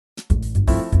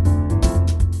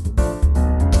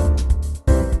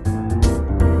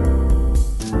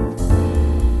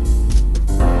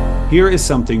Here is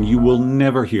something you will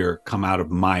never hear come out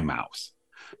of my mouth.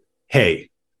 Hey,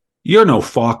 you're no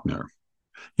Faulkner.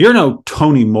 You're no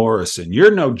Toni Morrison.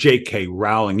 You're no J.K.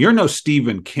 Rowling. You're no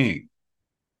Stephen King.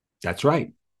 That's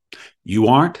right. You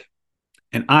aren't,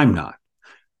 and I'm not.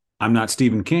 I'm not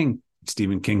Stephen King.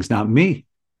 Stephen King's not me.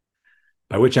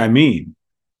 By which I mean,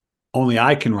 only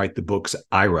I can write the books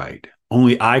I write.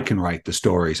 Only I can write the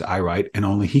stories I write, and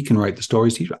only he can write the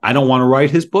stories he writes. I don't want to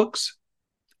write his books.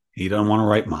 He doesn't want to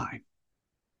write mine.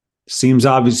 Seems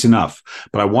obvious enough.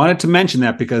 But I wanted to mention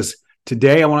that because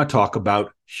today I want to talk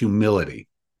about humility,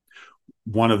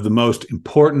 one of the most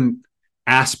important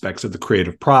aspects of the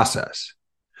creative process.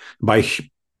 By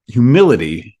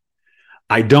humility,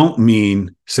 I don't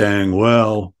mean saying,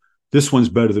 well, this one's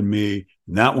better than me,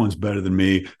 and that one's better than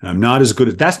me, and I'm not as good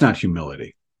as... That's not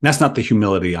humility. That's not the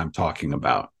humility I'm talking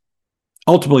about.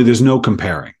 Ultimately, there's no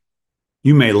comparing.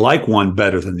 You may like one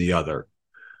better than the other,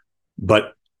 but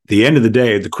at the end of the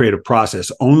day, the creative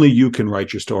process, only you can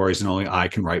write your stories and only I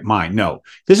can write mine. No,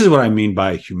 this is what I mean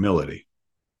by humility.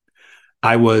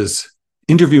 I was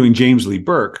interviewing James Lee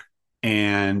Burke,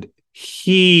 and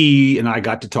he and I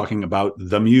got to talking about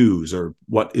the muse, or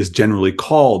what is generally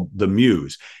called the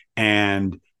muse.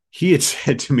 And he had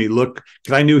said to me, look,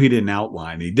 because I knew he didn't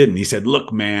outline. He didn't. He said,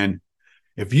 look, man,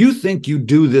 if you think you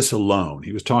do this alone,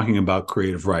 he was talking about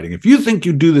creative writing. If you think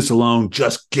you do this alone,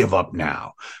 just give up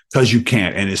now, because you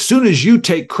can't. And as soon as you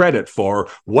take credit for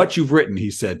what you've written,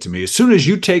 he said to me, as soon as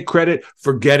you take credit,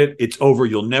 forget it. It's over.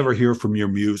 You'll never hear from your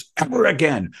muse ever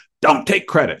again. Don't take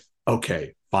credit.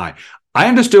 Okay, fine. I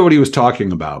understood what he was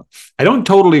talking about. I don't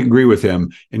totally agree with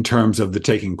him in terms of the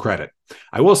taking credit.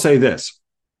 I will say this.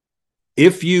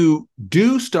 If you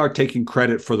do start taking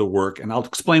credit for the work, and I'll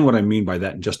explain what I mean by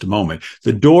that in just a moment,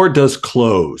 the door does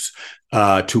close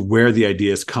to where the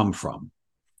ideas come from.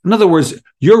 In other words,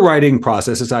 your writing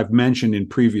process, as I've mentioned in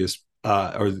previous,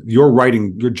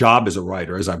 your job as a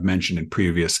writer, as I've mentioned in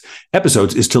previous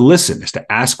episodes, is to listen, is to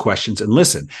ask questions and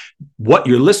listen. What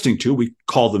you're listening to, we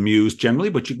call the muse generally,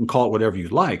 but you can call it whatever you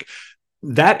like.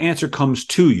 That answer comes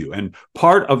to you. And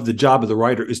part of the job of the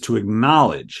writer is to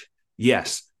acknowledge,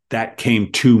 yes, that came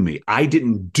to me. I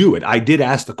didn't do it. I did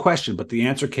ask the question, but the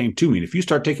answer came to me. And if you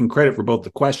start taking credit for both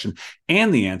the question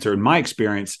and the answer, in my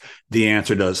experience, the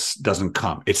answer doesn't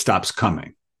come. It stops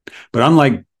coming. But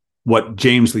unlike what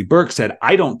James Lee Burke said,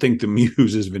 I don't think the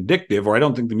muse is vindictive, or I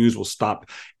don't think the muse will stop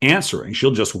answering.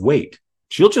 She'll just wait.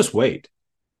 She'll just wait.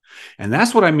 And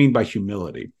that's what I mean by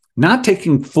humility. Not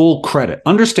taking full credit.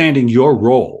 Understanding your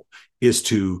role is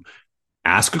to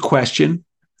ask a question,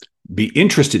 be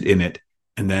interested in it,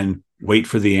 and then wait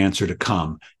for the answer to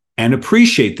come and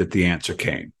appreciate that the answer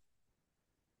came.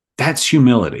 That's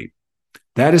humility.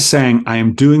 That is saying, I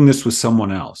am doing this with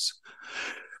someone else.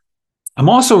 I'm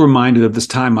also reminded of this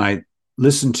time I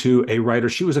listened to a writer.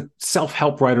 She was a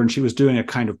self-help writer, and she was doing a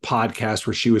kind of podcast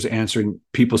where she was answering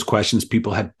people's questions.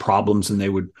 People had problems and they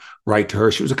would write to her.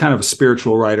 She was a kind of a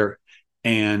spiritual writer,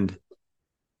 and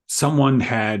someone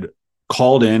had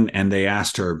called in and they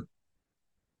asked her,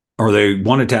 or they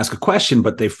wanted to ask a question,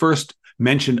 but they first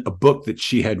mentioned a book that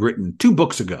she had written 2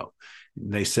 books ago.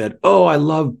 And they said, oh, I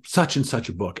love such and such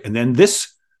a book. And then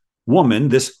this woman,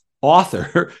 this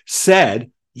author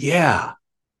said, yeah,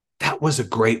 that was a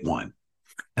great one.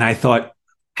 And I thought,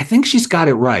 I think she's got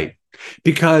it right.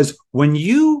 Because when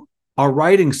you are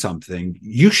writing something,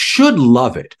 you should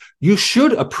love it. You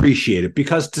should appreciate it,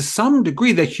 because to some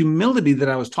degree, the humility that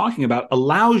I was talking about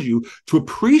allows you to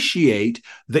appreciate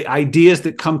the ideas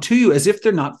that come to you as if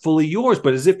they're not fully yours,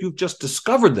 but as if you've just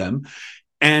discovered them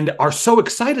and are so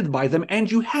excited by them.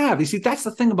 And you have. You see, that's the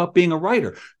thing about being a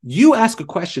writer. You ask a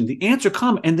question, the answer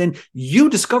comes, and then you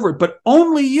discover it, but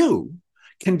only you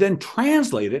can then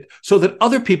translate it so that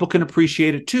other people can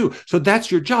appreciate it too. So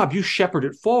that's your job. You shepherd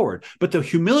it forward. But the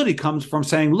humility comes from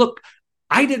saying, look,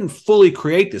 I didn't fully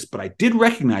create this, but I did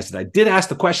recognize it. I did ask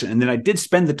the question, and then I did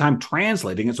spend the time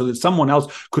translating it so that someone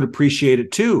else could appreciate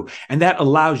it too. And that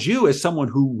allows you, as someone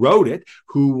who wrote it,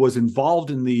 who was involved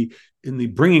in the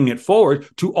bringing it forward,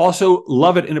 to also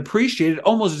love it and appreciate it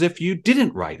almost as if you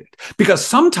didn't write it. Because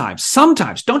sometimes,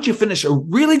 don't you finish a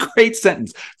really great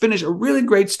sentence, finish a really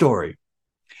great story,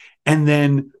 and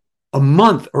then a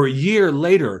month or a year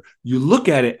later, you look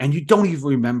at it and you don't even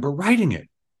remember writing it.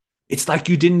 It's like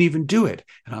you didn't even do it.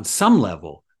 And on some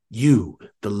level, you,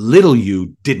 the little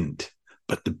you, didn't.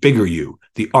 But the bigger you,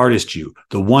 the artist you,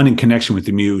 the one in connection with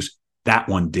the muse, that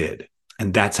one did.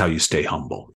 And that's how you stay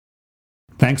humble.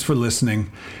 Thanks for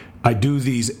listening. I do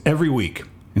these every week.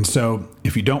 And so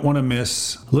if you don't want to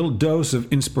miss a little dose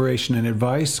of inspiration and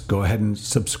advice, go ahead and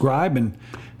subscribe. And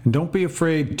don't be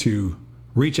afraid to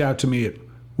reach out to me at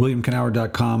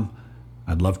williamknauer.com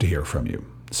I'd love to hear from you.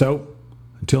 So,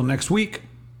 until next week,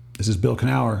 this is Bill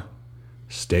Kenower.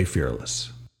 Stay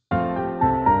fearless.